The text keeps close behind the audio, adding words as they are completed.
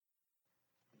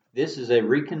This is a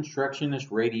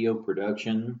Reconstructionist radio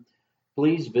production.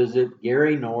 Please visit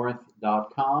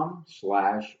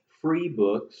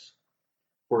garynorth.com/freebooks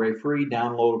for a free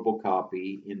downloadable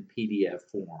copy in PDF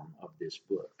form of this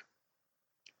book.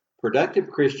 Productive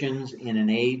Christians in an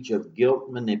Age of Guilt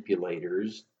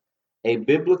Manipulators, a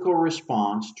Biblical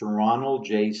Response to Ronald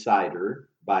J. Sider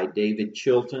by David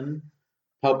Chilton,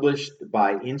 published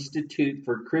by Institute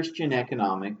for Christian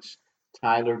Economics,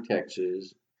 Tyler,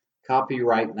 Texas,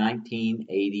 copyright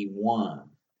 1981.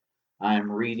 I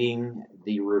am reading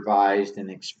the revised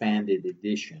and expanded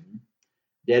edition,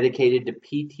 dedicated to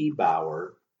P.T.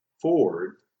 Bauer,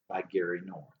 forward by Gary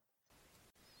North.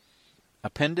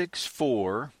 Appendix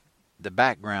 4, The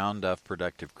Background of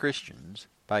Productive Christians,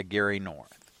 by Gary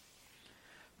North.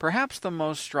 Perhaps the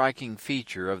most striking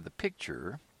feature of the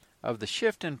picture of the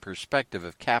shift in perspective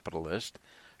of capitalists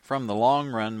from the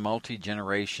long-run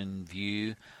multi-generation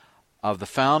view of the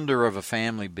founder of a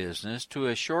family business to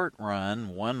a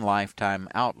short-run, one-lifetime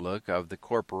outlook of the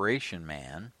corporation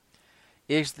man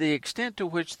is the extent to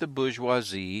which the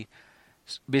bourgeoisie,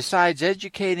 besides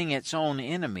educating its own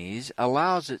enemies,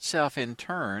 allows itself in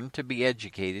turn to be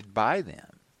educated by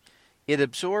them. It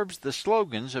absorbs the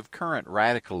slogans of current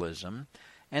radicalism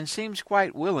and seems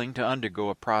quite willing to undergo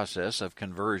a process of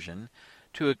conversion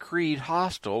to a creed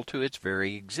hostile to its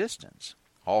very existence.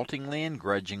 Haltingly and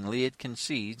grudgingly it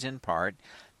concedes in part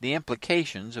the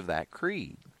implications of that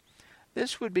creed.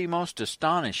 This would be most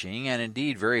astonishing and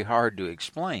indeed very hard to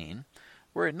explain,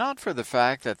 were it not for the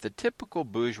fact that the typical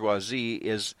bourgeoisie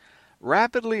is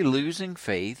rapidly losing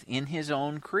faith in his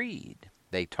own creed.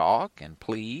 They talk and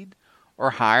plead, or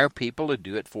hire people to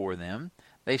do it for them.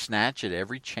 They snatch at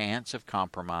every chance of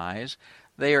compromise.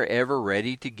 They are ever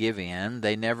ready to give in.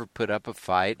 They never put up a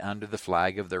fight under the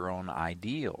flag of their own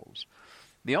ideals.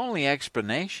 The only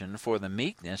explanation for the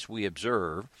meekness we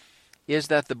observe is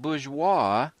that the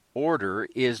bourgeois order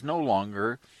no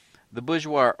longer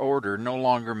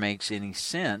makes any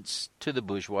sense to the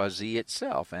bourgeoisie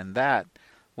itself, and that,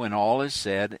 when all is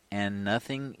said and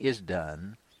nothing is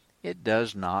done, it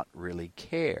does not really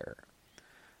care.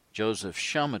 Joseph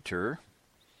Schumpeter,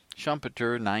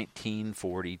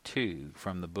 1942,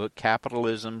 from the book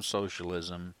Capitalism,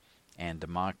 Socialism, and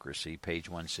Democracy, page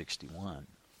 161.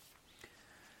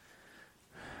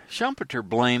 Schumpeter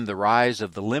blamed the rise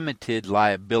of the limited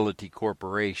liability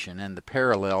corporation and the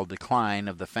parallel decline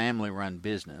of the family-run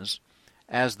business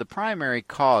as the primary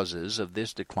causes of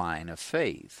this decline of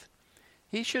faith.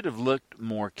 He should have looked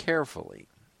more carefully.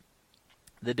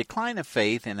 The decline of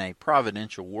faith in a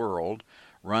providential world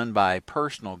run by a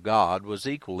personal God was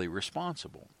equally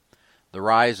responsible. The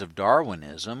rise of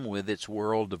Darwinism, with its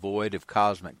world devoid of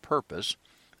cosmic purpose,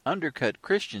 undercut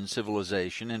Christian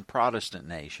civilization in Protestant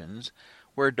nations,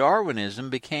 where Darwinism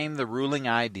became the ruling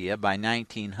idea by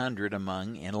 1900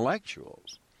 among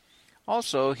intellectuals.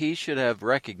 Also, he should have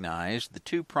recognized the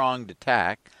two-pronged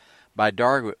attack by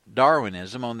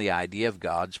Darwinism on the idea of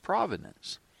God's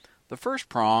providence. The first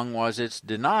prong was its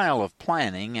denial of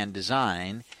planning and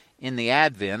design in the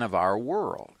advent of our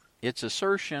world, its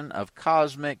assertion of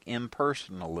cosmic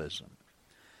impersonalism.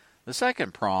 The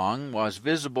second prong was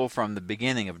visible from the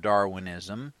beginning of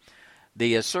Darwinism,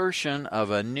 the assertion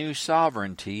of a new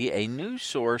sovereignty, a new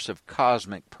source of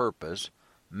cosmic purpose,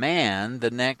 man the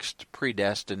next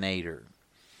predestinator,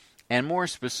 and more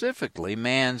specifically,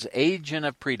 man's agent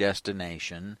of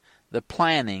predestination, the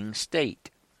planning state.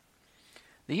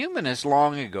 The humanists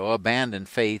long ago abandoned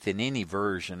faith in any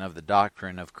version of the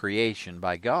doctrine of creation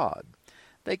by God.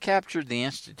 They captured the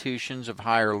institutions of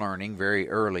higher learning very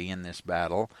early in this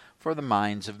battle for the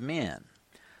minds of men.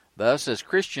 Thus, as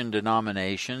Christian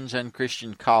denominations and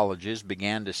Christian colleges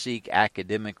began to seek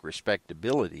academic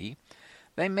respectability,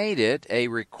 they made it a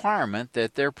requirement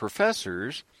that their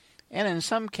professors, and in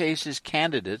some cases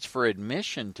candidates for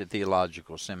admission to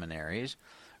theological seminaries,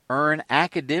 earn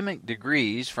academic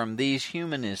degrees from these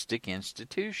humanistic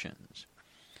institutions.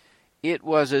 It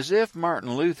was as if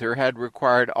Martin Luther had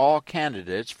required all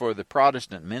candidates for the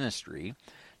Protestant ministry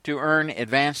to earn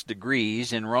advanced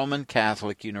degrees in Roman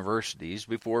Catholic universities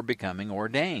before becoming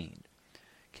ordained.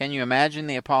 Can you imagine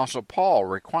the Apostle Paul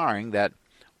requiring that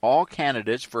all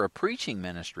candidates for a preaching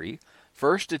ministry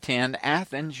first attend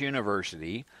Athens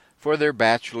University for their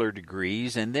bachelor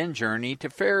degrees and then journey to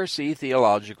Pharisee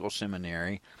Theological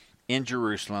Seminary in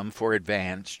Jerusalem for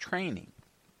advanced training?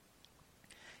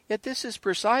 Yet this is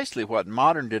precisely what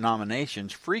modern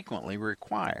denominations frequently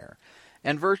require,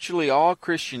 and virtually all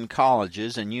Christian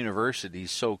colleges and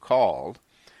universities, so-called,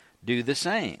 do the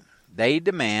same. They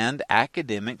demand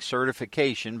academic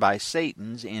certification by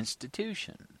Satan's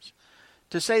institutions.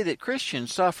 To say that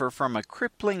Christians suffer from a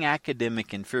crippling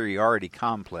academic inferiority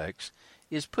complex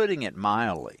is putting it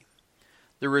mildly.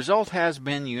 The result has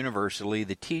been universally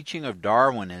the teaching of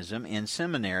Darwinism in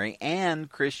seminary and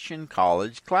Christian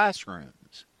college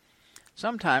classrooms.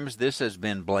 Sometimes this has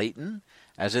been blatant,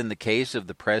 as in the case of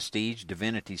the prestige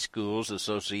divinity schools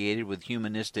associated with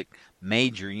humanistic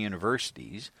major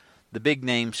universities, the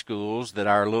big-name schools that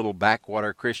our little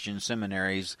backwater Christian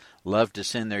seminaries love to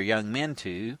send their young men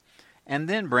to, and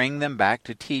then bring them back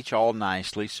to teach all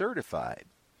nicely certified.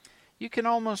 You can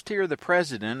almost hear the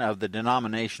president of the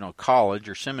denominational college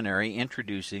or seminary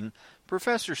introducing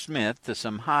Professor Smith to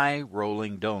some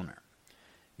high-rolling donor.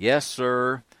 Yes,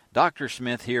 sir, Dr.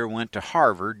 Smith here went to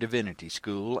Harvard Divinity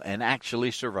School and actually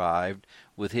survived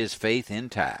with his faith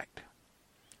intact.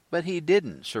 But he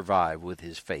didn't survive with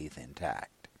his faith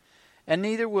intact, and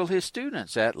neither will his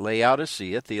students at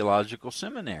Laodicea Theological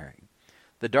Seminary.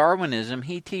 The Darwinism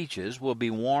he teaches will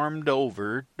be warmed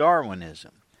over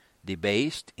Darwinism,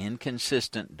 debased,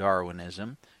 inconsistent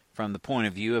Darwinism from the point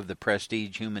of view of the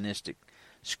prestige humanistic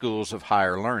schools of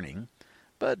higher learning,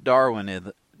 but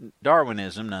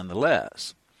Darwinism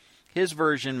nonetheless. His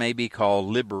version may be called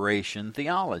liberation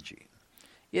theology.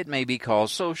 It may be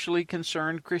called socially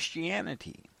concerned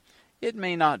Christianity. It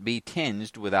may not be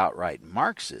tinged with outright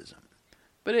Marxism,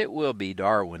 but it will be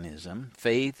Darwinism,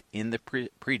 faith in the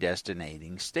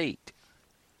predestinating state.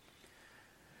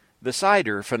 The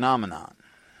Sider phenomenon.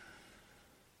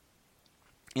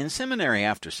 In seminary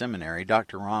after seminary,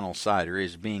 Dr. Ronald Sider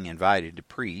is being invited to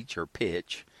preach or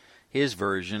pitch his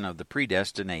version of the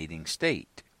predestinating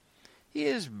state. He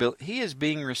is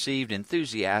being received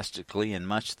enthusiastically in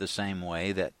much the same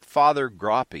way that Father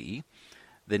Groppi,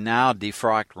 the now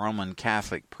defrocked Roman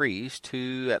Catholic priest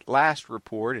who at last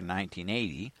report in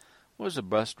 1980 was a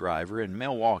bus driver in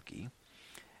Milwaukee,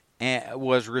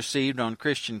 was received on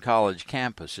Christian college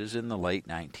campuses in the late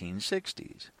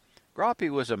 1960s. Groppi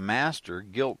was a master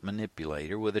guilt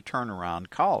manipulator with a turnaround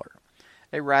collar,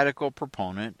 a radical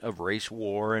proponent of race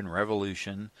war and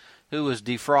revolution who was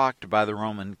defrocked by the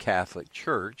Roman Catholic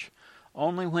Church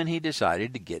only when he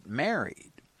decided to get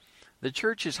married. The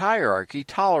Church's hierarchy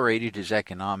tolerated his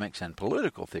economics and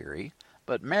political theory,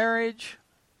 but marriage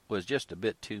was just a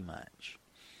bit too much.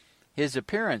 His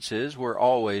appearances were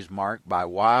always marked by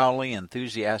wildly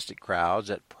enthusiastic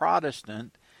crowds at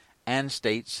Protestant and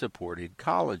state-supported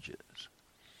colleges.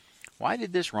 Why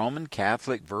did this Roman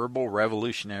Catholic verbal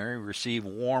revolutionary receive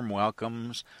warm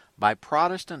welcomes by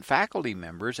Protestant faculty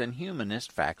members and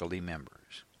humanist faculty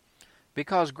members?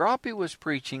 Because Groppi was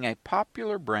preaching a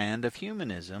popular brand of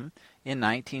humanism in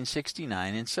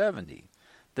 1969 and 70,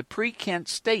 the pre-Kent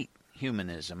State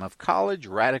humanism of college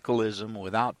radicalism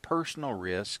without personal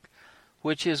risk,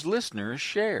 which his listeners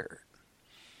shared.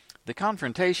 The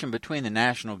confrontation between the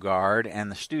National Guard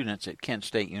and the students at Kent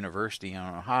State University in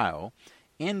Ohio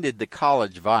ended the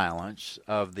college violence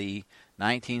of the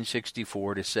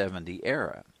 1964-70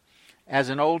 era, as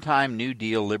an old-time New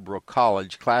Deal liberal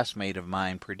college classmate of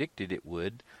mine predicted it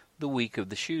would the week of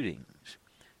the shootings.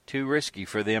 Too risky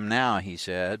for them now, he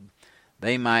said.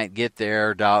 They might get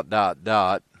their ...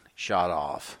 shot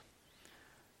off.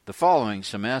 The following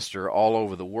semester, all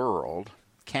over the world,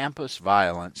 campus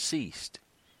violence ceased,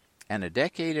 and a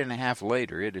decade and a half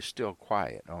later it is still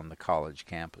quiet on the college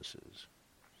campuses.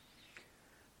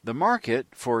 The market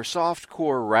for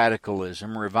soft-core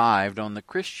radicalism revived on the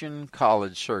Christian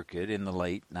college circuit in the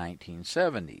late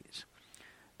 1970s.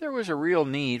 There was a real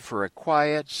need for a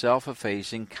quiet,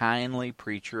 self-effacing, kindly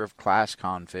preacher of class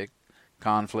conflict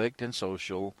and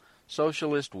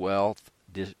socialist wealth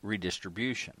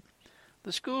redistribution.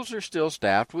 The schools are still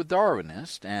staffed with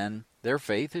Darwinists, and their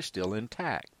faith is still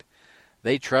intact.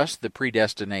 They trust the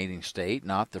predestinating state,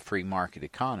 not the free market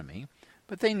economy,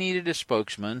 but they needed a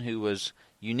spokesman who was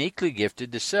uniquely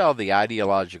gifted to sell the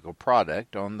ideological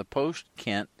product on the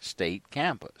post-Kent State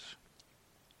campus.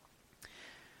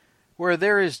 Where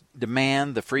there is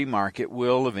demand, the free market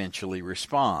will eventually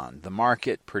respond. The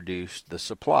market produced the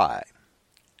supply.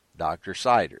 Dr.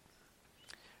 Sider.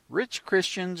 Rich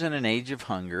Christians in an Age of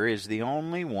Hunger is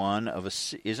only one of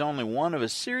a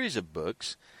series of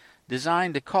books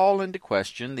designed to call into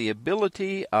question the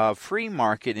ability of free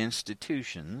market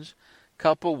institutions,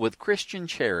 coupled with Christian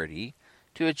charity,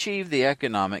 to achieve the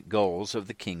economic goals of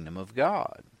the kingdom of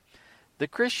God. The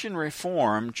Christian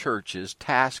Reformed Church's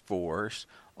Task Force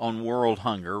on World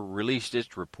Hunger released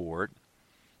its report,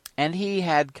 and he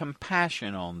had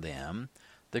compassion on them,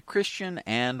 the Christian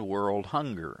and World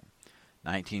Hunger,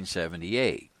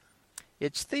 1978.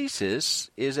 Its thesis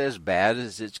is as bad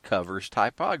as its cover's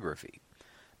typography.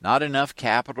 Not enough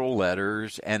capital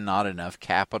letters and not enough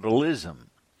capitalism.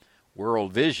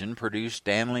 World Vision produced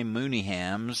Stanley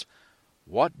Mooneyham's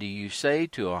What Do You Say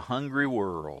to a Hungry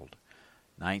World,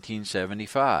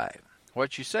 1975.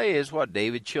 What You Say is what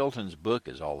David Chilton's book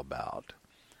is all about.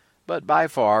 But by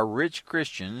far, Rich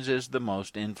Christians is the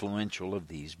most influential of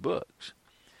these books.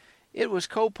 It was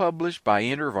co-published by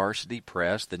InterVarsity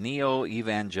Press, the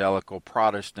neo-evangelical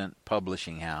Protestant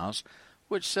publishing house,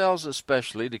 which sells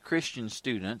especially to Christian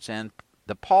students, and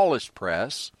the Paulist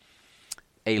Press,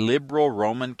 a liberal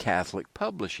Roman Catholic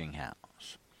publishing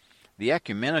house. The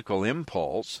ecumenical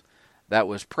impulse that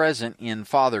was present in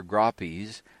Father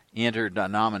Grappi's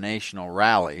interdenominational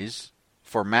rallies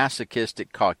for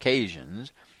masochistic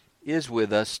Caucasians is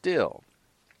with us still.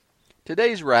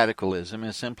 Today's radicalism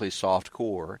is simply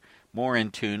soft-core, more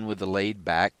in tune with the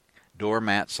laid-back,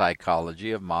 doormat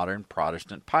psychology of modern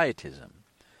Protestant pietism.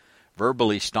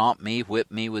 Verbally stomp me, whip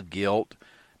me with guilt,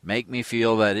 make me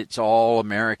feel that it's all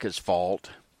America's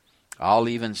fault. I'll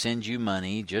even send you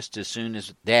money just as soon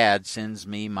as Dad sends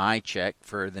me my check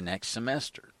for the next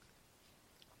semester.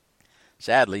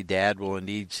 Sadly, Dad will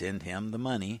indeed send him the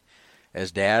money,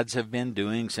 as dads have been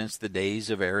doing since the days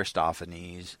of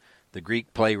Aristophanes, the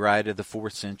Greek playwright of the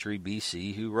 4th century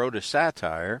B.C., who wrote a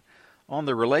satire on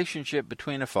the relationship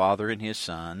between a father and his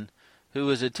son, who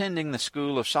was attending the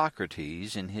school of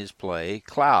Socrates in his play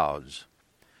Clouds.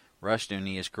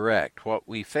 Rushdoony is correct. What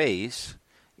we face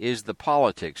is the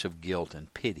politics of guilt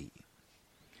and pity.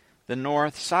 The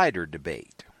North Cider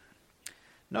debate.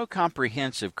 No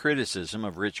comprehensive criticism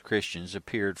of Rich Christians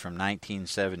appeared from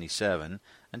 1977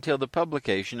 until the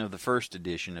publication of the first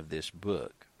edition of this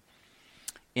book.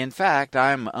 In fact,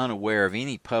 I am unaware of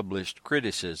any published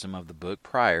criticism of the book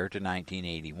prior to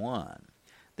 1981.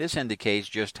 This indicates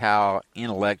just how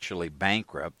intellectually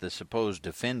bankrupt the supposed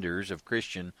defenders of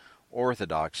Christian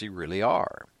orthodoxy really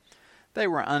are. They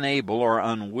were unable or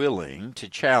unwilling to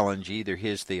challenge either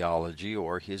his theology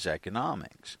or his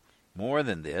economics. More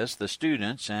than this, the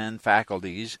students and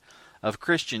faculties of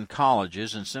Christian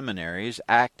colleges and seminaries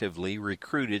actively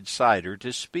recruited Cider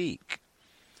to speak.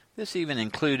 This even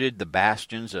included the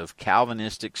bastions of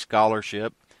Calvinistic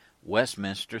scholarship,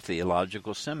 Westminster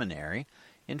Theological Seminary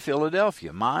in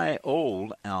Philadelphia, my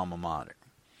old alma mater,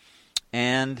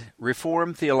 and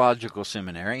Reformed Theological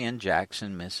Seminary in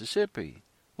Jackson, Mississippi,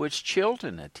 which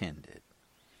Chilton attended.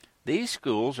 These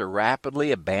schools are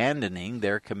rapidly abandoning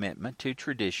their commitment to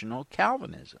traditional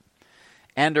Calvinism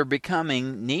and are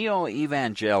becoming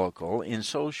neo-evangelical in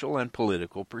social and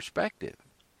political perspective.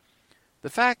 The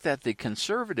fact that the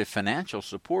conservative financial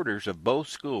supporters of both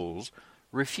schools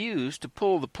refuse to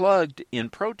pull the plug in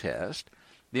protest,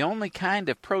 the only kind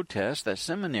of protest that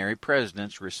seminary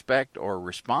presidents respect or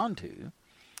respond to,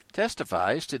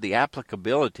 testifies to the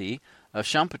applicability of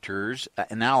Schumpeter's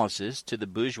analysis to the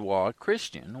bourgeois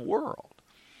Christian world,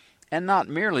 and not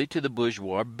merely to the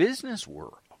bourgeois business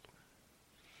world.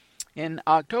 In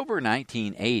October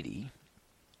 1980,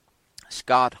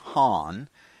 Scott Hahn,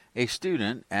 a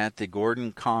student at the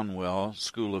Gordon Conwell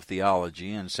School of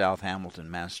Theology in South Hamilton,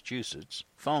 Massachusetts,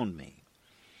 phoned me.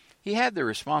 He had the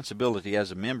responsibility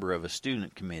as a member of a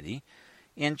student committee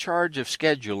in charge of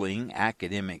scheduling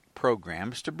academic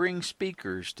programs to bring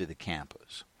speakers to the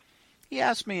campus. He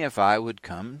asked me if I would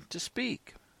come to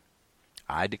speak.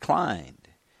 I declined.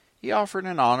 He offered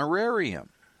an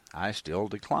honorarium. I still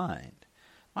declined.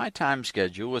 My time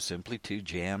schedule was simply too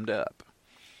jammed up.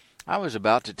 I was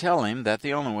about to tell him that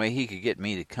the only way he could get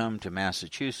me to come to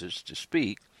Massachusetts to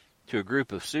speak to a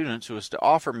group of students was to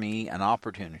offer me an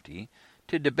opportunity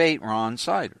to debate Ron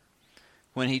Cider,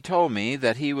 when he told me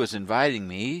that he was inviting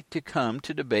me to come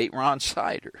to debate Ron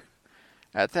Cider.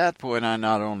 At that point, I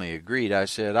not only agreed, I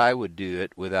said I would do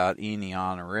it without any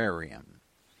honorarium.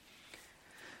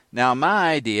 Now,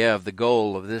 my idea of the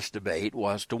goal of this debate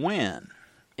was to win.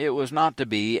 It was not to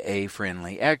be a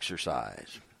friendly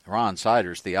exercise. Ron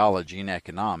Cider's theology and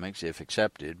economics, if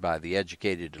accepted by the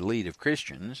educated elite of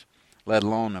Christians, let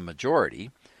alone a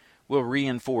majority, will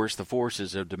reinforce the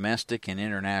forces of domestic and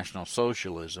international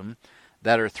socialism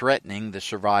that are threatening the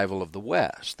survival of the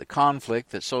West, the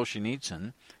conflict that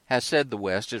Solzhenitsyn has said the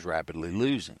West is rapidly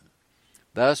losing.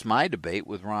 Thus, my debate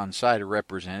with Ron Cider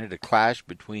represented a clash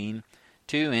between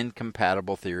two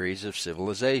incompatible theories of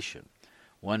civilization,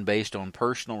 one based on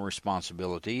personal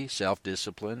responsibility,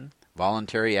 self-discipline,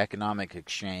 voluntary economic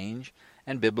exchange,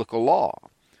 and biblical law,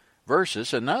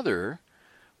 versus another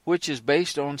which is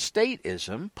based on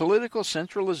statism, political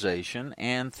centralization,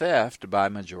 and theft by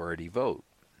majority vote.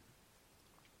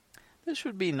 This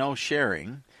would be no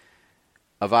sharing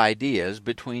of ideas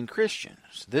between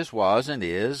Christians. This was and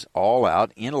is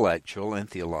all-out intellectual and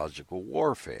theological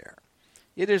warfare.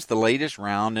 It is the latest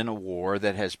round in a war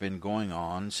that has been going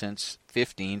on since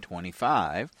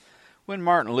 1525, when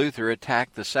Martin Luther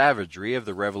attacked the savagery of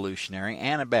the revolutionary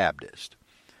Anabaptist.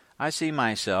 I see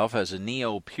myself as a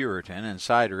neo-Puritan, and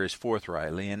Sider is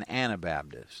forthrightly an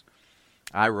Anabaptist.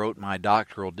 I wrote my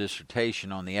doctoral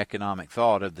dissertation on the economic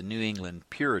thought of the New England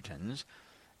Puritans,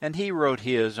 and he wrote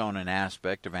his on an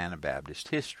aspect of Anabaptist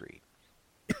history.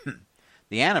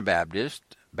 The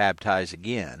Anabaptist, Baptize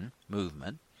Again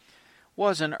movement,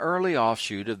 was an early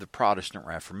offshoot of the Protestant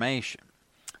Reformation.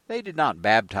 They did not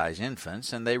baptize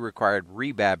infants, and they required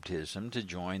rebaptism to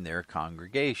join their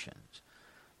congregations.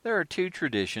 There are two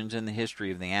traditions in the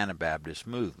history of the Anabaptist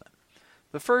movement.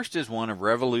 The first is one of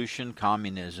revolution,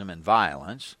 communism, and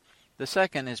violence. The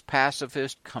second is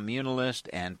pacifist, communalist,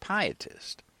 and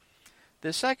pietist.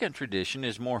 The second tradition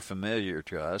is more familiar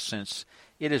to us since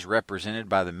it is represented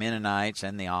by the Mennonites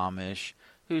and the Amish,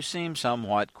 who seem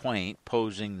somewhat quaint,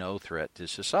 posing no threat to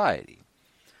society.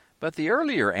 But the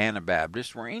earlier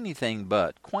Anabaptists were anything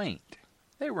but quaint.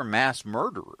 They were mass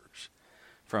murderers.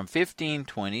 From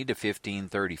 1520 to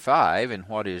 1535, in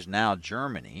what is now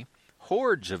Germany,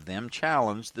 hordes of them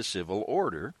challenged the civil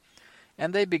order,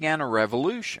 and they began a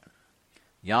revolution.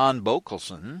 Jan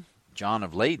Bokelson, John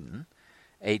of Leyden,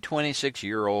 a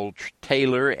 26-year-old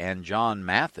tailor, and John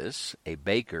Mathis, a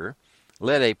baker,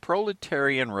 led a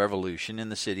proletarian revolution in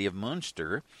the city of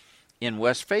Münster in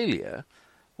Westphalia,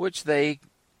 which they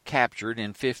captured in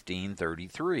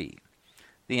 1533.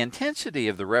 The intensity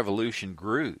of the revolution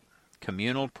grew.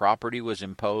 Communal property was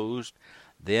imposed.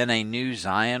 Then a new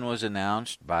Zion was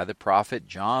announced by the prophet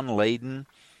John Leyden,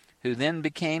 who then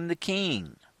became the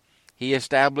king. He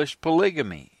established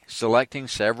polygamy, selecting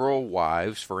several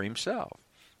wives for himself.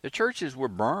 The churches were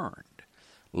burned.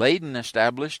 Leyden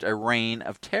established a reign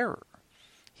of terror.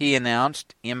 He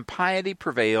announced, "Impiety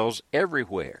prevails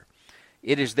everywhere.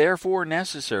 It is therefore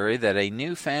necessary that a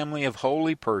new family of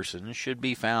holy persons should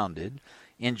be founded,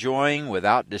 enjoying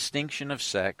without distinction of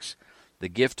sex the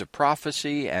gift of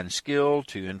prophecy and skill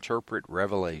to interpret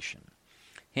revelation.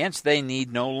 Hence they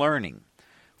need no learning,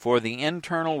 for the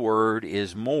internal word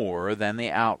is more than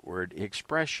the outward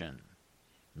expression.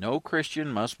 No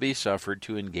Christian must be suffered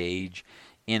to engage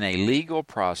in a legal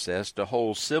process, to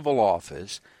hold civil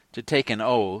office, to take an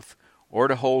oath, or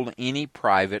to hold any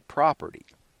private property.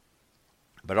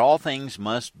 But all things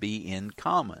must be in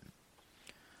common."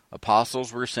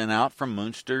 Apostles were sent out from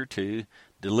Münster to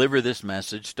deliver this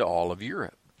message to all of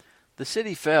Europe. The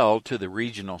city fell to the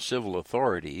regional civil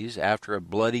authorities after a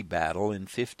bloody battle in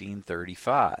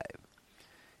 1535.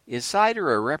 Is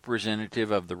Sider a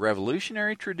representative of the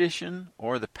revolutionary tradition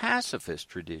or the pacifist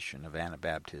tradition of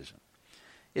Anabaptism?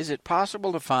 Is it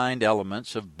possible to find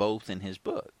elements of both in his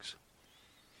books?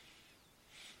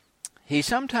 He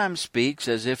sometimes speaks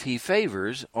as if he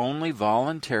favors only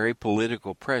voluntary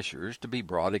political pressures to be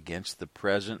brought against the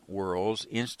present world's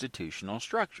institutional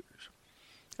structures.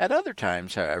 At other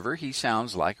times, however, he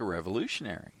sounds like a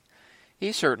revolutionary.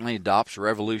 He certainly adopts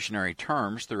revolutionary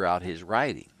terms throughout his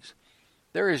writings.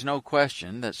 There is no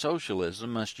question that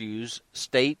socialism must use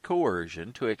state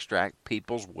coercion to extract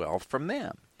people's wealth from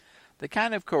them. The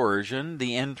kind of coercion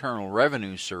the Internal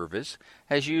Revenue Service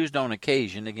has used on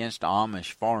occasion against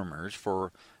Amish farmers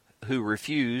who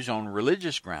refuse on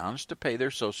religious grounds to pay their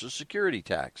Social Security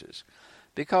taxes,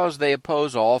 because they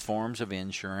oppose all forms of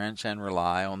insurance and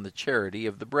rely on the charity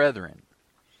of the brethren.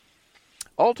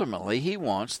 Ultimately, he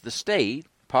wants the state,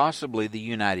 possibly the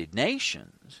United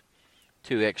Nations,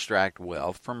 to extract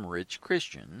wealth from rich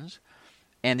Christians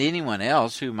and anyone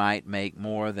else who might make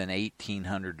more than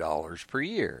 $1,800 per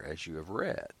year, as you have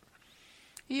read.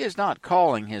 He is not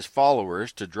calling his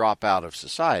followers to drop out of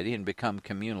society and become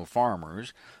communal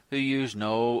farmers who use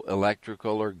no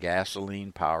electrical or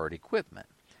gasoline-powered equipment.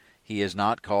 He is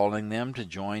not calling them to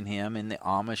join him in the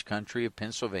Amish country of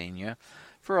Pennsylvania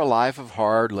for a life of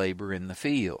hard labor in the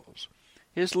fields.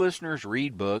 His listeners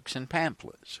read books and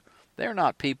pamphlets. They are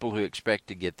not people who expect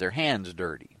to get their hands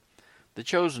dirty. The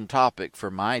chosen topic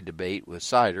for my debate with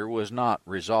Sider was not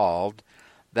resolved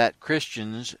that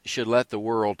Christians should let the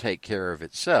world take care of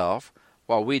itself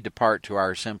while we depart to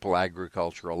our simple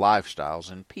agricultural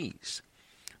lifestyles in peace.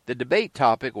 The debate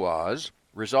topic was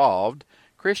resolved: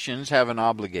 Christians have an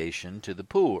obligation to the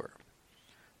poor.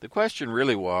 The question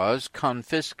really was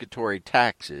confiscatory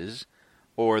taxes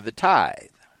or the tithe.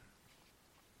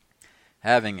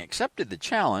 Having accepted the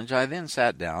challenge, I then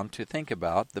sat down to think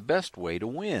about the best way to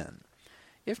win.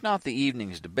 If not the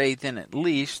evening's debate, then at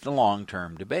least the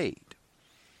long-term debate.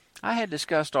 I had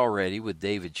discussed already with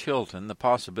David Chilton the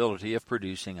possibility of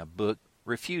producing a book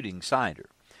refuting Sider,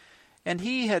 and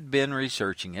he had been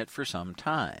researching it for some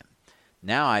time.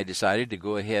 Now I decided to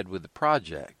go ahead with the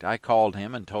project. I called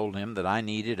him and told him that I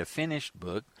needed a finished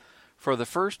book for the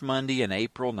first Monday in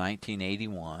April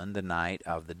 1981, the night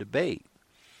of the debate.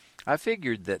 I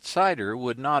figured that Sider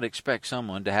would not expect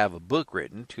someone to have a book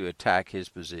written to attack his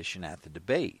position at the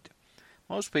debate.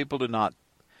 Most people do not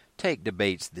take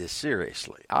debates this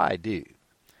seriously. I do.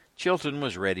 Chilton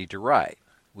was ready to write.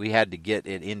 We had to get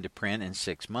it into print in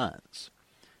 6 months.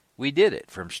 We did it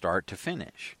from start to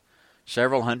finish.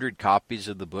 Several hundred copies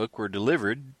of the book were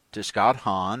delivered to Scott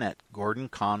Hahn at Gordon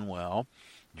Conwell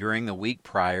during the week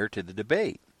prior to the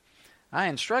debate. I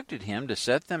instructed him to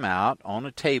set them out on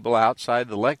a table outside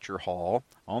the lecture hall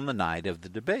on the night of the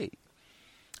debate.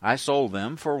 I sold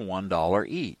them for $1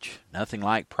 each, nothing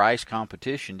like price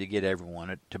competition to get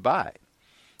everyone to buy.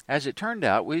 As it turned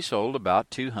out, we sold about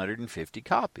 250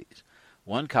 copies,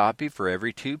 1 copy for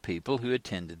every 2 people who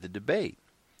attended the debate.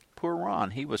 Poor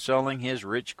Ron, he was selling his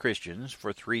Rich Christians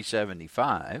for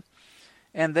 $3.75,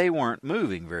 and they weren't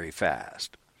moving very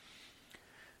fast.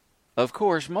 Of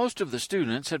course, most of the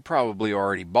students had probably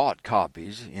already bought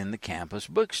copies in the campus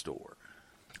bookstore.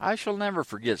 I shall never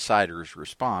forget Sider's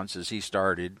response as he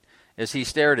stared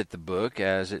at the book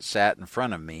as it sat in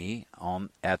front of me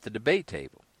at the debate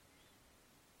table.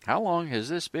 "How long has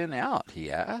this been out?"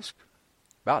 he asked.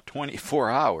 "About 24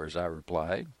 hours, I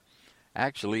replied.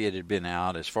 Actually, it had been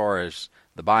out, as far as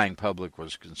the buying public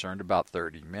was concerned, about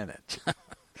 30 minutes.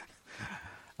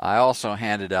 I also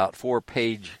handed out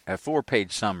a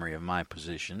 4-page summary of my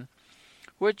position,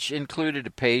 which included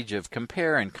a page of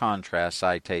compare and contrast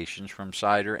citations from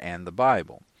Sider and the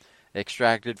Bible,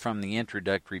 extracted from the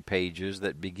introductory pages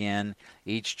that begin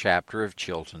each chapter of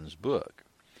Chilton's book.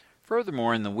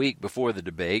 Furthermore, in the week before the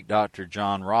debate, Dr.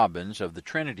 John Robbins of the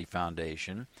Trinity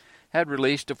Foundation had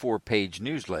released a 4-page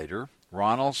newsletter,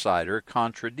 Ronald Sider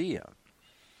Contra Diem.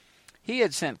 He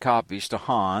had sent copies to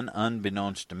Hahn,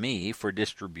 unbeknownst to me, for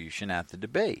distribution at the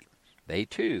debate. They,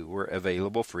 too, were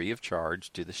available free of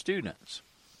charge to the students.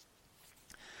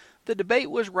 The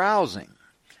debate was rousing.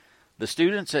 The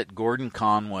students at Gordon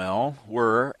Conwell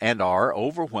were and are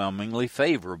overwhelmingly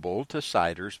favorable to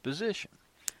Sider's position.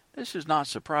 This is not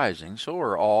surprising, so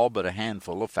are all but a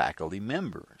handful of faculty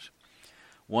members.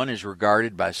 One is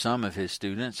regarded by some of his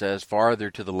students as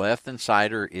farther to the left than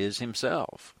Sider is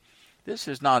himself. This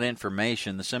is not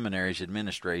information the seminary's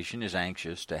administration is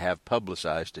anxious to have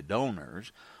publicized to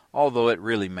donors, although it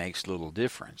really makes little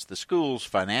difference. The school's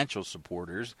financial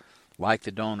supporters, like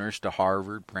the donors to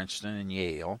Harvard, Princeton, and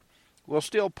Yale, will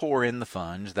still pour in the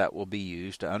funds that will be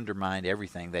used to undermine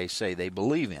everything they say they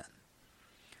believe in.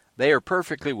 They are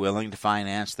perfectly willing to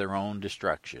finance their own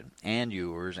destruction, and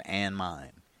yours and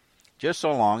mine, just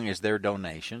so long as their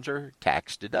donations are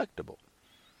tax deductible.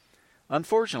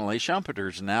 Unfortunately,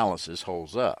 Schumpeter's analysis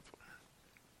holds up.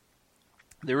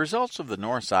 The results of the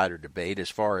North-Sider debate, as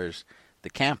far as the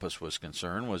campus was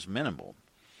concerned, was minimal.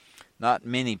 Not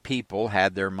many people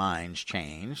had their minds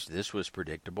changed. This was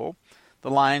predictable.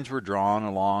 The lines were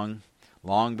drawn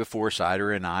long before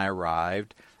Sider and I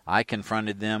arrived. I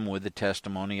confronted them with the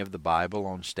testimony of the Bible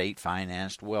on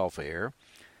state-financed welfare.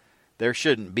 There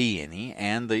shouldn't be any,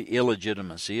 and the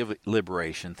illegitimacy of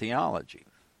liberation theology.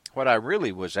 What I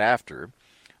really was after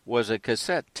was a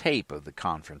cassette tape of the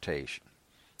confrontation.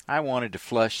 I wanted to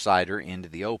flush Sider into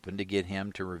the open to get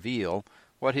him to reveal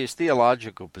what his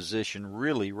theological position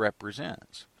really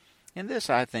represents. In this,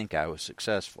 I think I was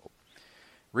successful.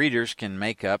 Readers can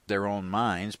make up their own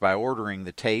minds by ordering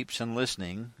the tapes and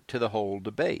listening to the whole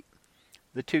debate.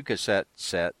 The 2-cassette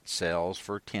set sells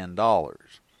for $10.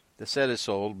 The set is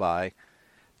sold by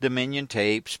Dominion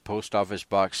Tapes, Post Office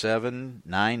Box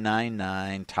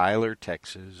 7999, Tyler,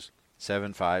 Texas,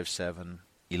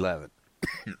 75711.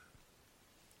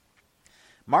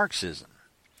 Marxism.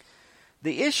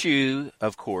 The issue,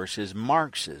 of course, is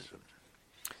Marxism.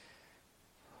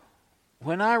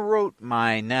 When I wrote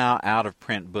my now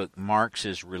out-of-print book,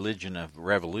 Marx's Religion of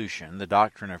Revolution, The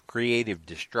Doctrine of Creative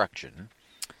Destruction,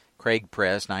 Craig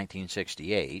Press,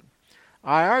 1968,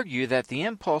 I argue that the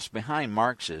impulse behind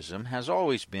Marxism has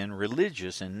always been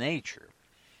religious in nature.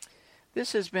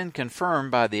 This has been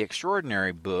confirmed by the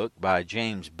extraordinary book by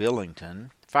James Billington,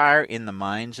 Fire in the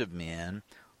Minds of Men,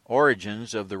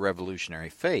 Origins of the Revolutionary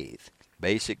Faith,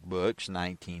 Basic Books,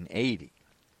 1980.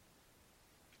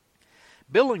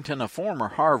 Billington, a former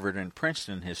Harvard and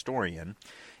Princeton historian,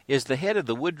 is the head of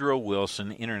the Woodrow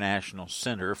Wilson International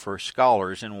Center for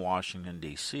Scholars in Washington,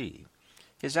 D.C.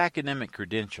 His academic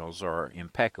credentials are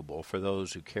impeccable for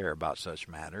those who care about such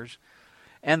matters,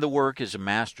 and the work is a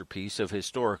masterpiece of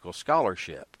historical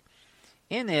scholarship.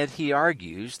 In it, he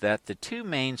argues that the 2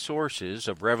 main sources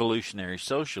of revolutionary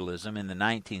socialism in the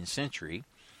 19th century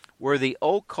were the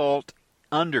occult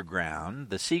underground,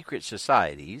 the secret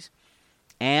societies,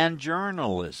 and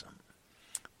journalism.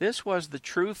 This was the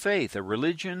true faith, a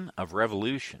religion of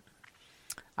revolution.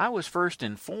 I was first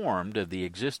informed of the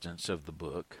existence of the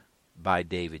book by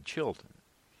David Chilton.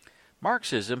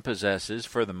 Marxism possesses,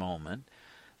 for the moment,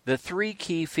 the three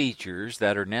key features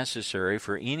that are necessary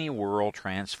for any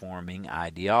world-transforming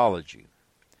ideology.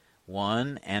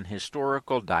 1, an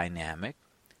historical dynamic.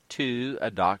 2, a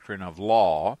doctrine of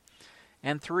law.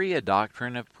 And 3, a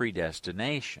doctrine of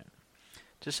predestination.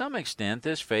 To some extent,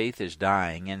 this faith is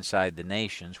dying inside the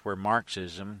nations where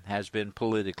Marxism has been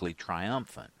politically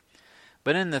triumphant.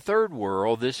 But in the Third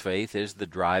World, this faith is the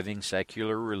driving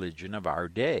secular religion of our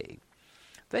day.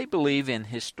 They believe in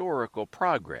historical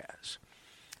progress,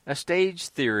 a staged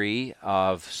theory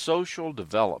of social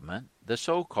development, the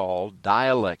so-called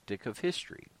dialectic of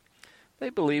history.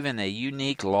 They believe in a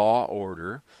unique law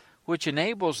order which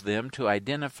enables them to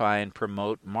identify and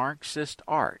promote Marxist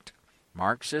art,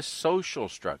 Marxist social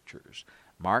structures,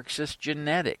 Marxist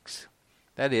genetics,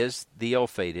 that is, the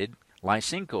ill-fated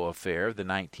Lysenko affair of the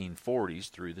 1940s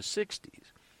through the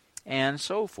 60s, and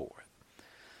so forth.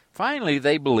 Finally,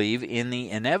 they believe in the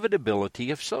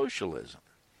inevitability of socialism,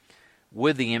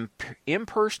 with the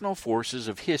impersonal forces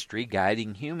of history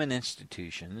guiding human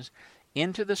institutions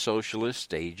into the socialist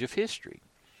stage of history.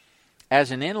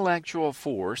 As an intellectual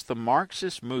force, the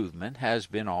Marxist movement has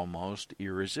been almost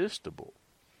irresistible.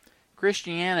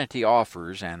 Christianity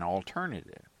offers an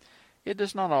alternative. It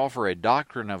does not offer a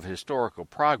doctrine of historical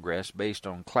progress based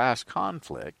on class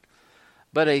conflict,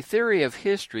 but a theory of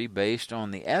history based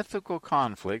on the ethical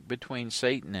conflict between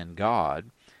Satan and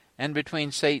God, and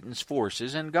between Satan's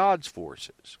forces and God's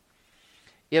forces.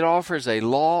 It offers a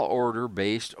law order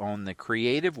based on the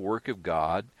creative work of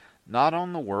God, not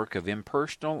on the work of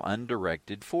impersonal,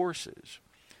 undirected forces.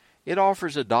 It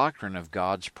offers a doctrine of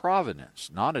God's providence,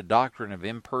 not a doctrine of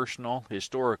impersonal,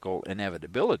 historical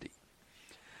inevitability.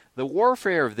 The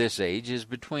warfare of this age is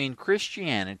between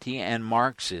Christianity and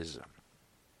Marxism.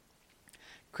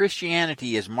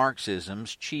 Christianity is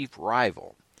Marxism's chief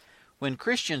rival. When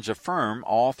Christians affirm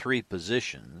all three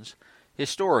positions,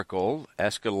 historical,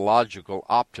 eschatological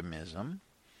optimism,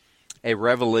 a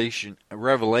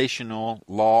revelational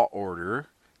law order,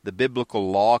 the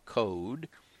biblical law code,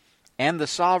 and the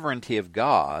sovereignty of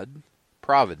God,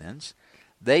 providence,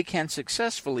 they can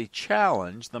successfully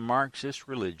challenge the Marxist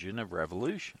religion of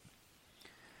revolution.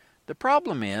 The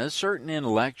problem is certain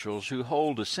intellectuals who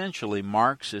hold essentially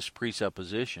Marxist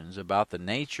presuppositions about the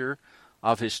nature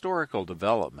of historical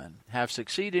development have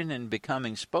succeeded in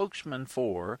becoming spokesmen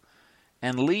for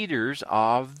and leaders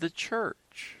of the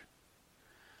church.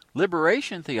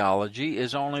 Liberation theology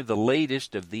is only the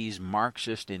latest of these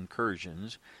Marxist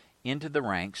incursions into the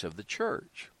ranks of the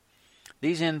church.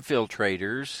 These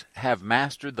infiltrators have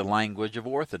mastered the language of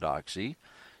orthodoxy,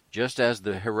 just as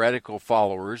the heretical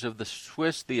followers of the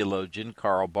Swiss theologian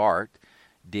Karl Barth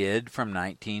did from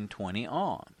 1920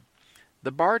 on.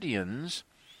 The Barthians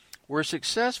were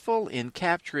successful in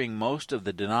capturing most of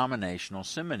the denominational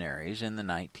seminaries in the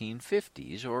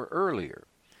 1950s or earlier.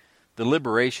 The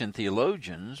liberation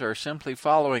theologians are simply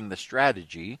following the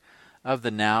strategy of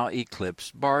the now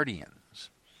eclipsed Barthians.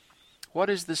 What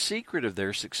is the secret of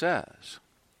their success?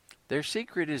 Their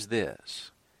secret is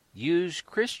this: use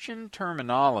Christian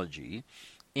terminology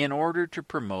in order to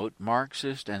promote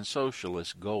Marxist and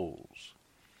socialist goals.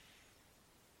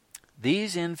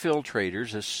 These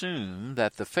infiltrators assume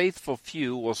that the faithful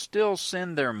few will still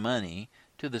send their money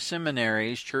to the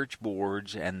seminaries, church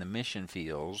boards, and the mission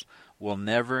fields will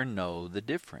never know the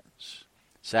difference.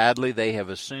 Sadly, they have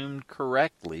assumed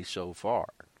correctly so far.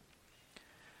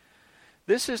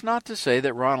 This is not to say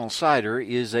that Ronald Sider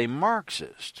is a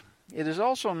Marxist. It is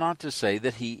also not to say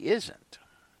that he isn't.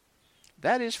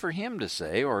 That is for him to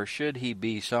say, or should he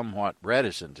be somewhat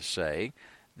reticent to say,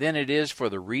 then it is for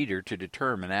the reader to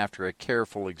determine after a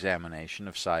careful examination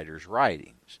of Sider's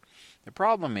writings. The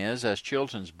problem is, as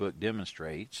Chilton's book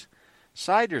demonstrates,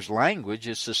 Sider's language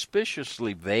is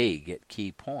suspiciously vague at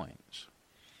key points.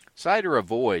 Sider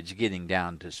avoids getting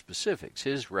down to specifics,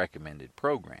 his recommended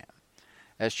program.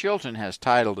 As Chilton has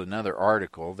titled another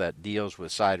article that deals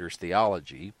with Sider's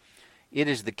theology, it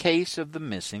is the case of the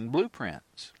missing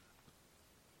blueprints.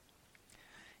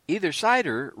 Either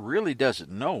Sider really doesn't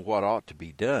know what ought to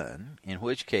be done, in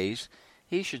which case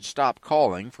he should stop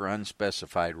calling for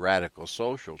unspecified radical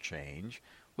social change,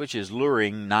 which is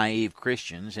luring naive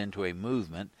Christians into a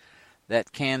movement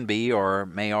that can be or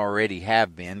may already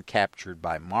have been captured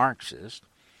by Marxists,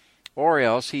 or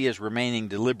else he is remaining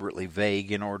deliberately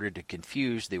vague in order to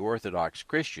confuse the Orthodox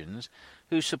Christians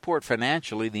who support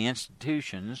financially the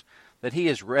institutions that he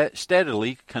is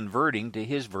steadily converting to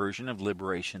his version of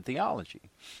liberation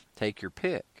theology. Take your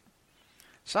pick.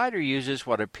 Sider uses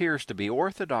what appears to be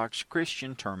orthodox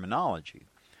Christian terminology,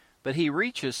 but he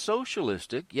reaches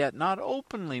socialistic yet not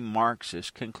openly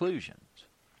Marxist conclusions.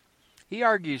 He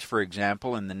argues, for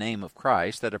example, in the name of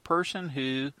Christ, that a person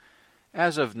who,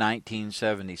 as of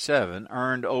 1977,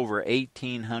 earned over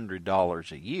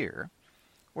 $1,800 a year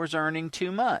was earning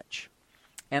too much,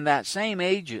 and that some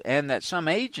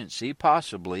agency,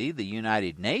 possibly the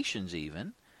United Nations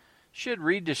even, should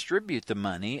redistribute the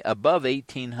money above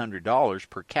 $1,800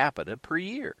 per capita per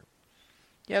year.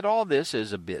 Yet all this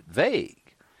is a bit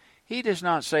vague. He does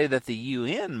not say that the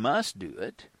UN must do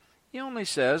it. He only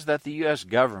says that the U.S.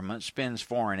 government spends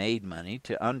foreign aid money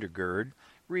to undergird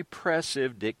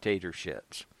repressive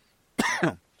dictatorships,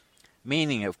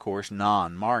 meaning, of course,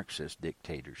 non-Marxist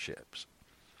dictatorships.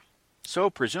 So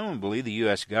presumably the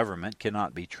U.S. government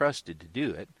cannot be trusted to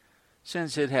do it,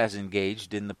 since it has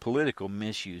engaged in the political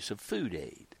misuse of food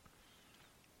aid.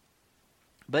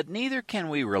 But neither can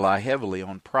we rely heavily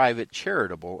on private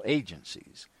charitable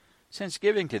agencies, since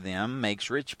giving to them makes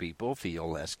rich people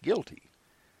feel less guilty.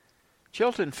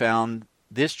 Chilton found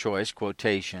this choice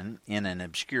quotation in an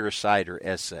obscure Sider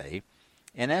essay,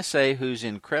 an essay whose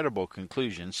incredible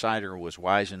conclusion Sider was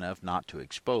wise enough not to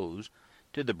expose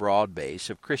to the broad base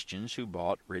of Christians who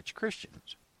bought rich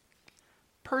Christians.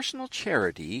 Personal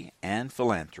charity and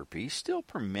philanthropy still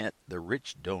permit the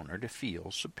rich donor to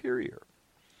feel superior,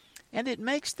 and it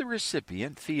makes the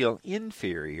recipient feel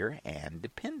inferior and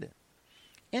dependent.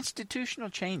 Institutional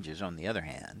changes, on the other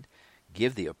hand,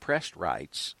 give the oppressed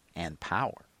rights and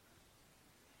power.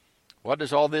 What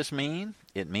does all this mean?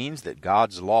 It means that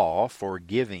God's law for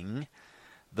giving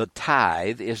the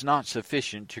tithe is not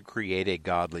sufficient to create a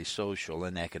godly social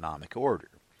and economic order.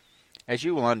 As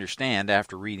you will understand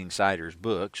after reading Sider's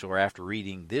books, or after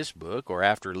reading this book, or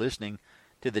after listening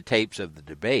to the tapes of the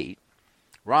debate,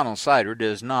 Ronald Sider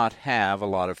does not have a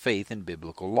lot of faith in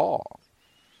biblical law.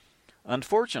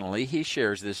 Unfortunately, he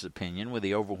shares this opinion with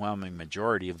the overwhelming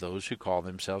majority of those who call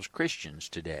themselves Christians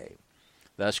today.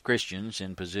 Thus, Christians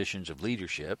in positions of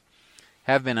leadership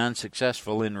have been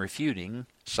unsuccessful in refuting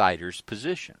Sider's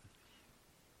position.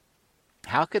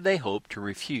 How could they hope to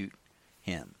refute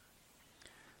him?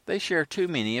 They share too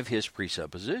many of his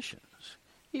presuppositions.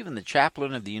 Even the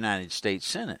chaplain of the United States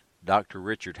Senate, Dr.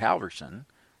 Richard Halverson,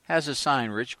 has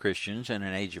assigned rich Christians in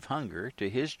an age of hunger to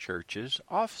his church's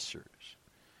officers.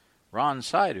 Ron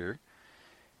Sider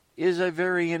is a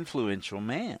very influential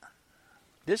man.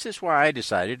 This is why I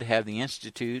decided to have the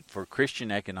Institute for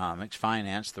Christian Economics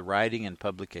finance the writing and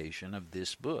publication of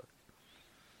this book.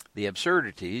 The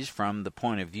absurdities from the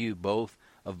point of view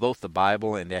of both the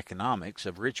Bible and economics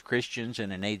of rich Christians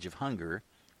in an age of hunger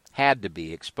had to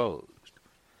be exposed.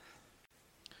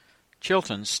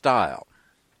 Chilton's style.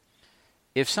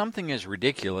 If something is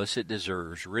ridiculous, it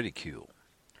deserves ridicule.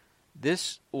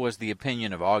 This was the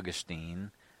opinion of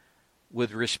Augustine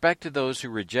with respect to those who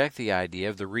reject the idea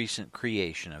of the recent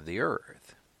creation of the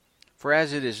earth. For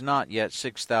as it is not yet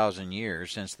 6,000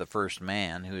 years since the first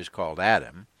man, who is called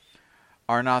Adam,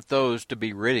 are not those to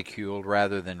be ridiculed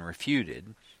rather than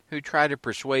refuted, who try to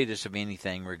persuade us of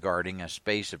anything regarding a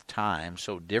space of time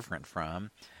so different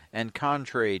from and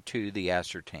contrary to the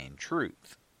ascertained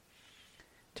truth.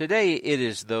 Today it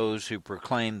is those who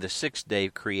proclaim the six-day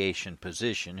creation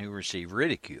position who receive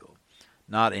ridicule,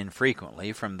 not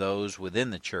infrequently from those within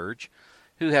the church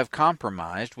who have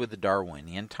compromised with the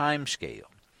Darwinian time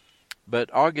scale.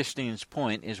 But Augustine's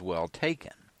point is well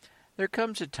taken. There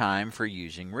comes a time for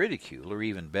using ridicule, or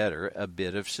even better, a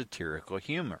bit of satirical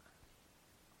humor.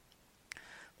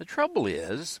 The trouble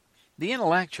is, the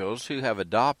intellectuals who have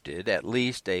adopted at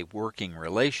least a working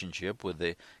relationship with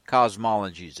the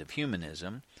cosmologies of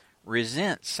humanism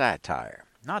resent satire,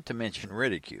 not to mention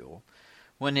ridicule,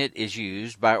 when it is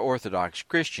used by Orthodox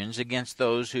Christians against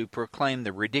those who proclaim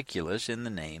the ridiculous in the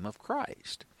name of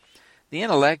Christ. The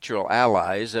intellectual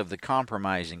allies of the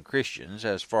compromising Christians,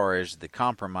 as far as the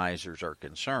compromisers are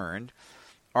concerned,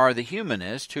 are the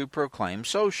humanists who proclaim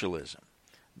socialism,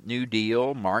 New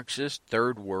Deal, Marxist,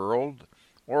 Third World,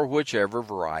 or whichever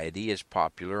variety is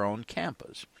popular on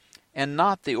campus, and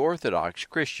not the Orthodox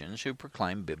Christians who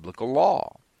proclaim biblical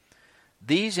law.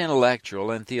 These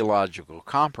intellectual and theological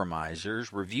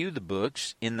compromisers review the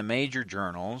books in the major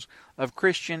journals of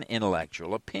Christian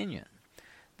intellectual opinion.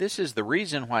 This is the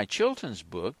reason why Chilton's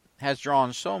book has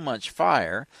drawn so much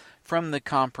fire from the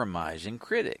compromising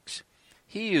critics.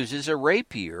 He uses a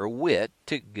rapier wit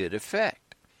to good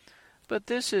effect. But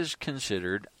this is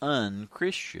considered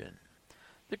un-Christian.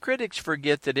 The critics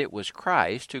forget that it was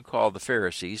Christ who called the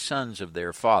Pharisees sons of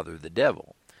their father the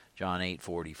devil, John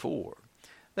 8:44.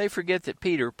 They forget that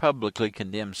Peter publicly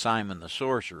condemned Simon the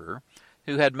sorcerer,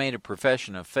 who had made a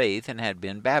profession of faith and had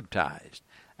been baptized.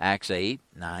 Acts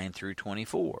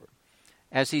 8:9-24.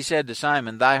 As he said to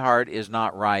Simon, "Thy heart is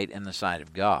not right in the sight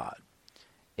of God."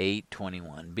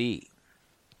 8:21b.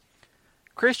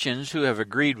 Christians who have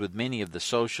agreed with many of the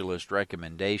socialist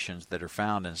recommendations that are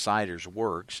found in Sider's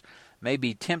works may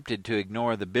be tempted to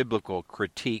ignore the biblical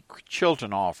critique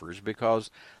Chilton offers because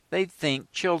they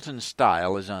think Chilton's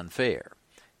style is unfair.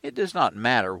 It does not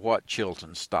matter what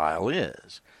Chilton's style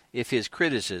is, if his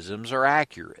criticisms are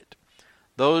accurate.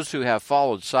 Those who have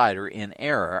followed Sider in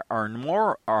error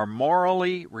are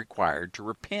morally required to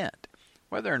repent,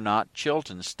 whether or not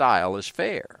Chilton's style is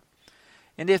fair.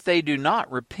 And if they do not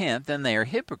repent, then they are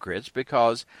hypocrites,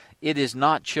 because it is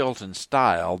not Chilton's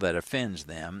style that offends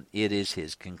them, it is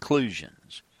his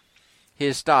conclusions.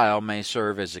 His style may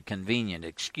serve as a convenient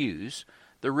excuse.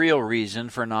 The real reason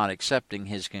for not accepting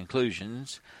his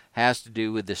conclusions has to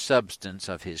do with the substance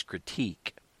of his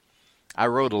critique. I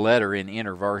wrote a letter in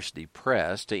InterVarsity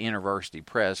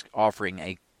Press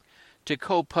offering to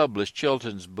co-publish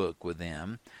Chilton's book with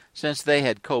them, since they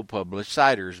had co-published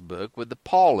Sider's book with the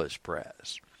Paulist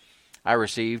Press. I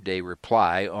received a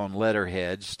reply on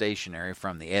letterhead stationery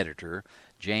from the editor,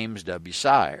 James W.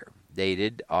 Sire,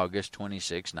 dated August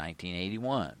 26,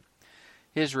 1981.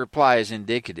 His reply is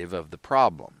indicative of the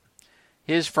problem.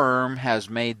 His firm has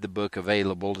made the book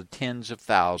available to tens of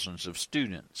thousands of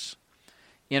students.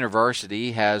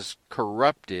 InterVarsity has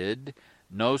corrupted,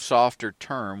 no softer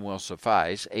term will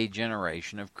suffice, a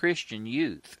generation of Christian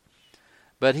youth.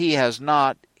 But he was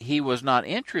not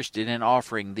interested in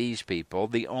offering these people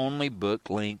the only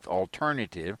book-length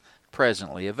alternative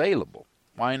presently available.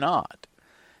 Why not?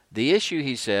 The issue,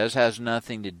 he says, has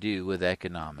nothing to do with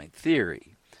economic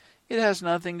theory. It has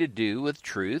nothing to do with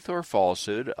truth or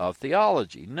falsehood of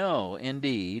theology. No,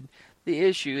 indeed, the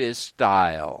issue is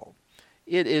style.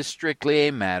 It is strictly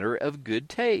a matter of good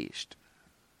taste.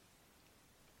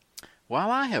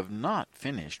 While I have not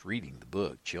finished reading the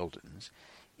book, Chilton's,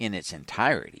 in its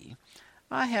entirety,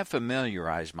 I have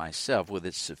familiarized myself with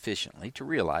it sufficiently to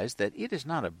realize that it is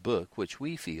not a book which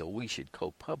we feel we should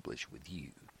co-publish with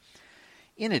you.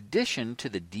 In addition to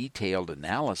the detailed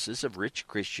analysis of rich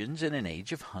Christians in an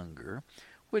age of hunger,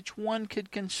 which one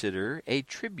could consider a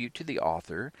tribute to the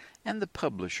author and the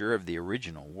publisher of the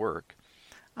original work,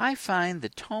 I find the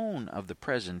tone of the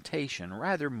presentation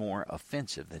rather more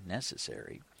offensive than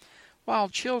necessary. While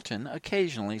Chilton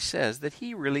occasionally says that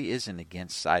he really isn't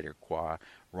against Sider qua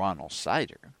Ronald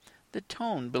Sider, the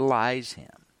tone belies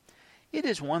him. It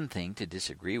is one thing to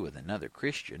disagree with another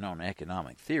Christian on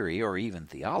economic theory, or even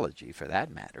theology for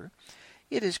that matter.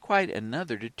 It is quite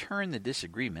another to turn the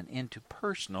disagreement into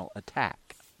personal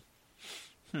attack.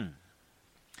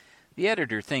 The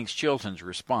editor thinks Chilton's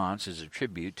response is a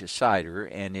tribute to Sider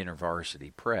and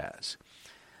InterVarsity Press.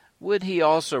 Would he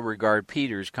also regard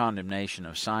Peter's condemnation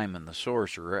of Simon the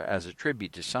sorcerer as a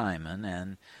tribute to Simon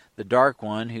and the Dark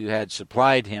One who had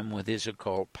supplied him with his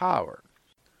occult power?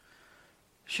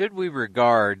 Should we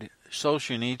regard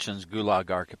Solzhenitsyn's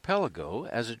Gulag Archipelago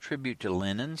as a tribute to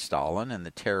Lenin, Stalin, and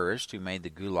the terrorists who made the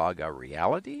Gulag a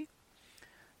reality?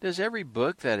 Does every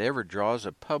book that ever draws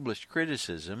a published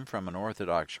criticism from an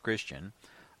Orthodox Christian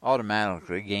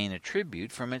automatically gain a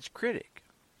tribute from its critic?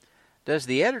 Does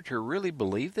the editor really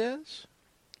believe this?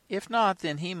 If not,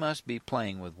 then he must be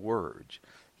playing with words.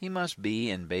 He must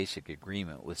be in basic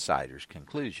agreement with Sider's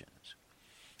conclusions.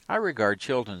 I regard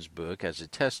Chilton's book as a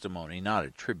testimony, not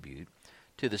a tribute,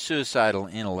 to the suicidal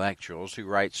intellectuals who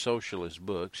write socialist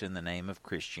books in the name of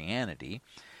Christianity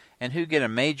and who get a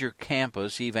major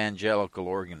campus evangelical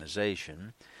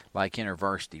organization like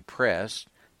InterVarsity Press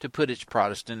to put its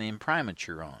Protestant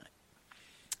imprimatur on it.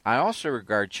 I also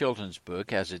regard Chilton's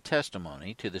book as a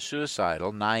testimony to the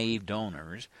suicidal, naive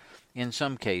donors, in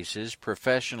some cases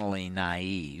professionally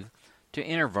naive, to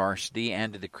InterVarsity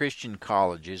and to the Christian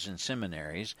colleges and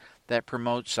seminaries that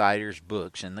promote Sider's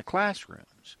books in the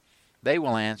classrooms. They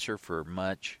will answer for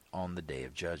much on the day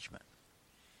of judgment.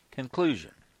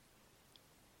 Conclusion.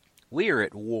 We are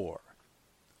at war.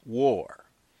 War.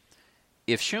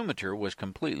 If Schumacher was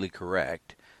completely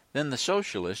correct, then the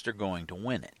socialists are going to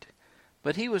win it.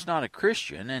 But he was not a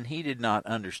Christian, and he did not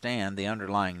understand the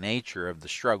underlying nature of the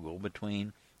struggle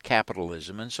between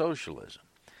capitalism and socialism.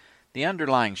 The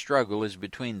underlying struggle is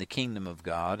between the kingdom of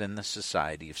God and the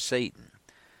society of Satan.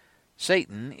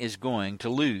 Satan is going to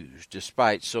lose,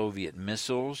 despite Soviet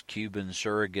missiles, Cuban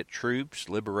surrogate troops,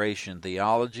 liberation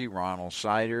theology, Ronald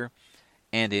Sider,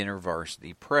 and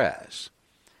InterVarsity Press.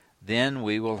 Then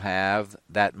we will have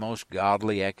that most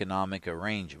godly economic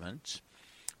arrangements,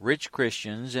 rich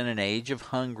Christians in an age of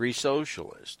hungry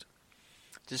socialists.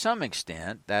 To some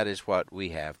extent, that is what we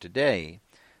have today,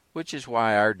 which is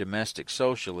why our domestic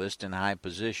socialists in high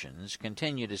positions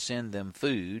continue to send them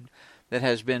food that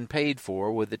has been paid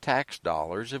for with the tax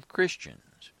dollars of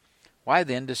Christians. Why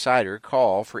then does Sider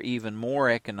call for even more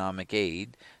economic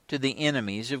aid to the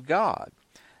enemies of God?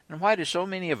 And why do so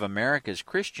many of America's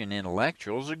Christian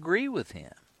intellectuals agree with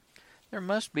him? There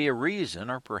must be a reason,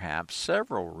 or perhaps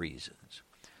several reasons.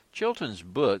 Chilton's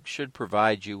book should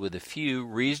provide you with a few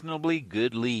reasonably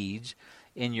good leads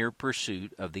in your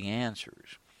pursuit of the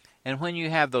answers. And when you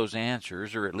have those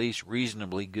answers, or at least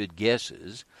reasonably good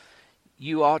guesses,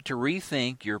 you ought to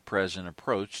rethink your present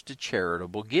approach to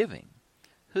charitable giving.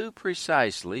 Who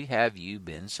precisely have you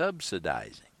been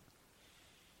subsidizing?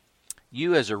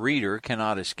 You as a reader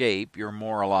cannot escape your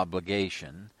moral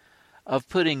obligation of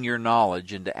putting your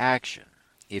knowledge into action.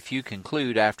 If you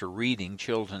conclude after reading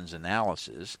Chilton's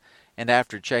analysis and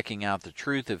after checking out the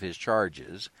truth of his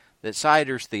charges that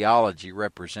Sider's theology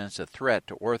represents a threat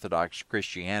to Orthodox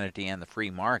Christianity and the free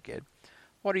market,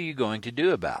 what are you going to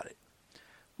do about it?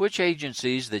 Which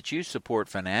agencies that you support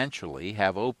financially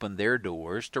have opened their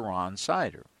doors to Ron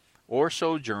Sider, or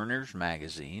Sojourners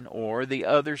Magazine, or The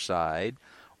Other Side,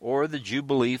 or the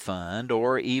Jubilee Fund,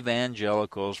 or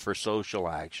Evangelicals for Social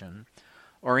Action,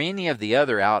 or any of the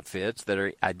other outfits that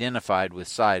are identified with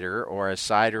Sider or a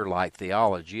Sider-like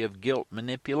theology of guilt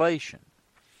manipulation?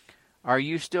 Are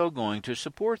you still going to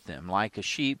support them like a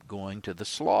sheep going to the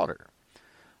slaughter?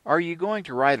 Are you going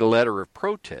to write a letter of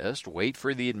protest, wait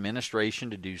for the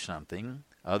administration to do something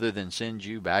other than send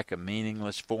you back a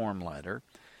meaningless form letter,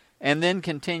 and then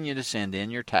continue to send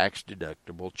in your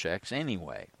tax-deductible checks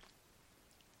anyway?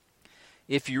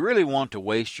 If you really want to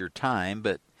waste your time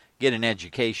but get an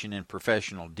education in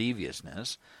professional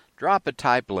deviousness, drop a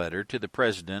typed letter to the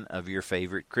president of your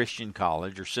favorite Christian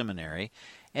college or seminary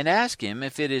and ask him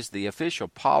if it is the official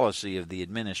policy of the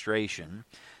administration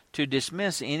to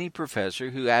dismiss any professor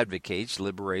who advocates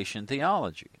liberation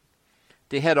theology,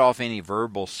 to head off any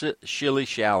verbal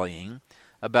shilly-shallying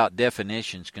about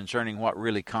definitions concerning what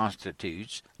really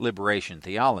constitutes liberation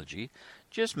theology.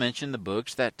 Just mention the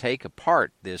books that take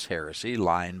apart this heresy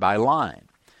line by line.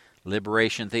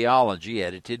 Liberation Theology,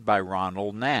 edited by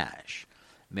Ronald Nash,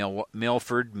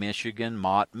 Milford, Michigan,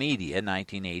 Mott Media,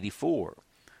 1984.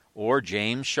 Or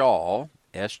James Shaw,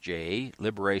 S.J.,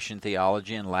 Liberation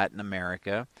Theology in Latin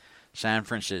America, San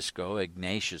Francisco,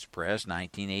 Ignatius Press,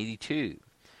 1982.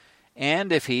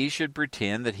 And if he should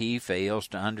pretend that he fails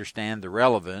to understand the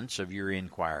relevance of your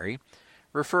inquiry,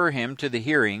 refer him to the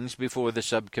hearings before the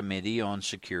Subcommittee on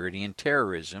Security and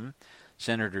Terrorism,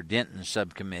 Senator Denton's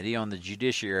subcommittee on the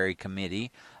Judiciary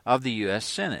Committee of the U.S.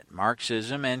 Senate,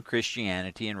 Marxism and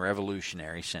Christianity in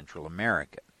Revolutionary Central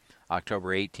America, October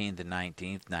 18th and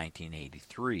 19th,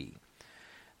 1983.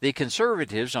 The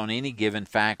conservatives on any given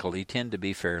faculty tend to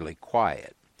be fairly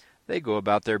quiet. They go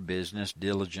about their business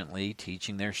diligently,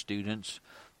 teaching their students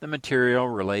the material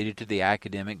related to the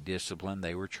academic discipline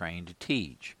they were trained to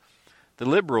teach. The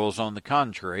liberals, on the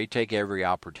contrary, take every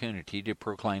opportunity to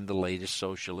proclaim the latest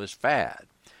socialist fad,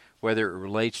 whether it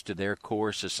relates to their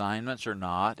course assignments or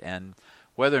not, and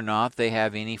whether or not they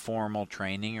have any formal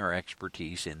training or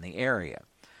expertise in the area.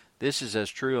 This is as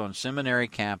true on seminary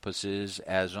campuses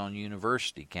as on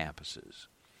university campuses.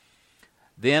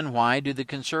 Then why do the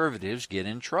conservatives get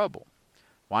in trouble?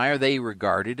 Why are they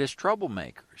regarded as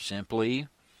troublemakers? Simply,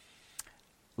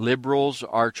 liberals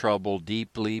are troubled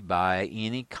deeply by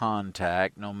any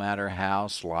contact, no matter how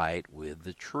slight, with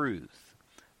the truth.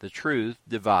 The truth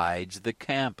divides the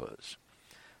campus.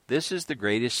 This is the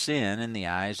greatest sin in the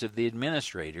eyes of the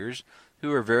administrators,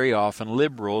 who are very often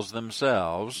liberals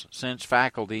themselves, since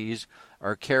faculties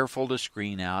are careful to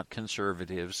screen out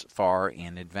conservatives far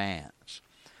in advance.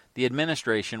 The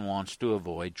administration wants to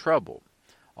avoid trouble.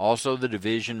 Also, the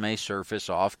division may surface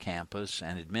off campus,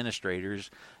 and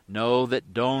administrators know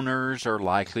that donors are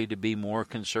likely to be more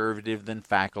conservative than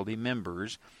faculty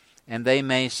members, and they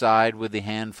may side with the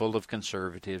handful of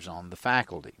conservatives on the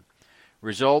faculty.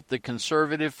 Result, the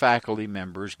conservative faculty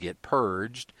members get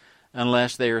purged,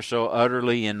 unless they are so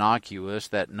utterly innocuous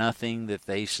that nothing that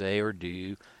they say or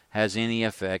do has any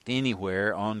effect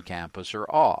anywhere on campus or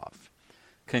off.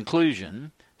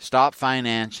 Conclusion: stop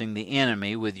financing the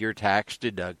enemy with your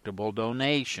tax-deductible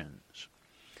donations.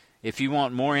 If you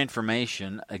want more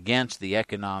information against the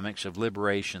economics of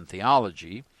liberation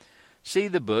theology, see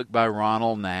the book by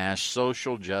Ronald Nash,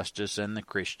 Social Justice and the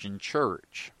Christian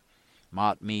Church,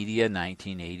 Mott Media,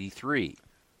 1983.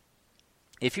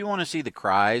 If you want to see the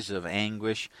cries of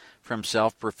anguish from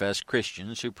self-professed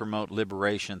Christians who promote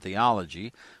liberation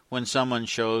theology when someone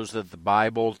shows that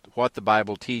what the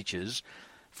Bible teaches,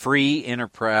 free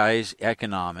enterprise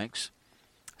economics,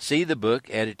 see the book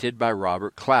edited by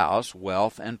Robert Klaus,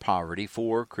 Wealth and Poverty,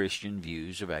 4 Christian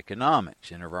Views of Economics,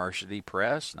 InterVarsity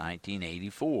Press,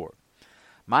 1984.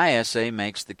 My essay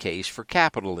makes the case for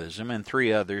capitalism, and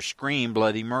 3 others scream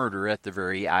bloody murder at the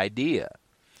very idea.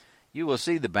 You will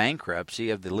see the bankruptcy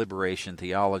of the liberation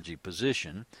theology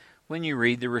position when you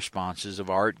read the responses of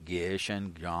Art Gish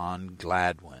and John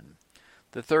Gladwin.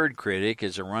 The third critic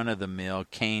is a run-of-the-mill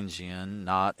Keynesian,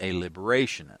 not a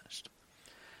liberationist.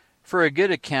 For a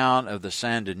good account of the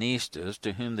Sandinistas,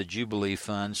 to whom the Jubilee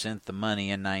Fund sent the money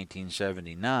in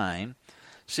 1979,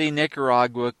 see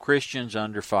Nicaragua, Christians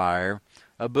Under Fire,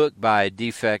 a book by a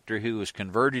defector who was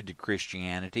converted to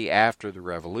Christianity after the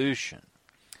revolution.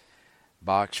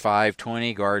 Box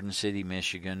 520, Garden City,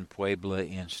 Michigan, Puebla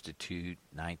Institute,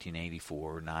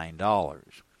 1984, $9.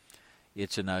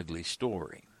 It's an ugly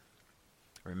story.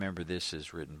 Remember, this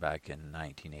is written back in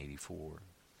 1984.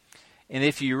 And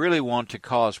if you really want to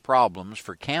cause problems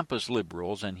for campus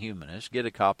liberals and humanists, get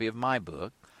a copy of my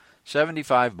book,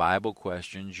 75 Bible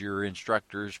Questions Your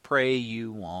Instructors Pray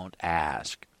You Won't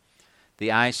Ask.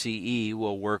 The ICE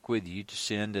will work with you to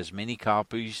send as many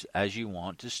copies as you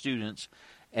want to students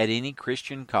at any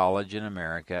Christian college in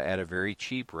America at a very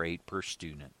cheap rate per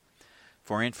student.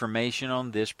 For information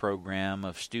on this program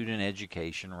of student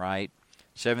education, write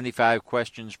 75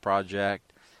 Questions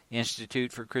Project,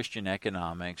 Institute for Christian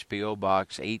Economics, P.O.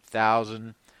 Box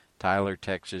 8000, Tyler,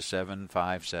 Texas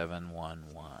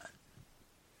 75711.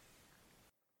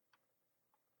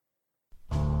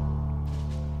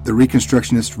 The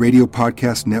Reconstructionist Radio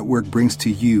Podcast Network brings to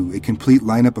you a complete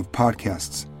lineup of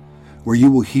podcasts where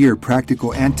you will hear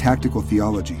practical and tactical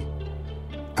theology.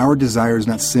 Our desire is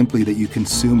not simply that you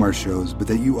consume our shows, but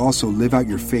that you also live out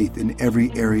your faith in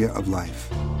every area of life.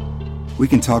 We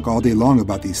can talk all day long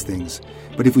about these things,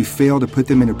 but if we fail to put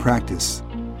them into practice,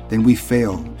 then we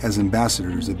fail as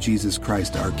ambassadors of Jesus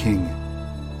Christ, our King.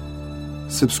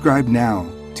 Subscribe now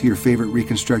to your favorite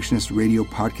Reconstructionist Radio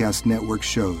Podcast Network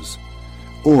shows,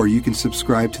 or you can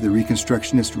subscribe to the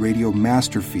Reconstructionist Radio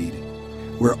Master Feed,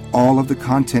 where all of the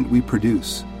content we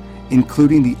produce,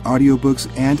 including the audiobooks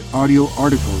and audio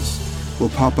articles, will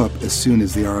pop up as soon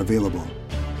as they are available.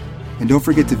 And don't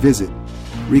forget to visit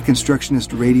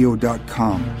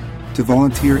ReconstructionistRadio.com to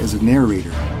volunteer as a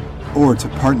narrator or to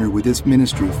partner with this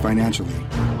ministry financially.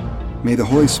 May the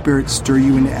Holy Spirit stir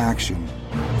you into action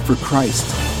for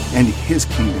Christ and His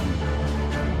kingdom.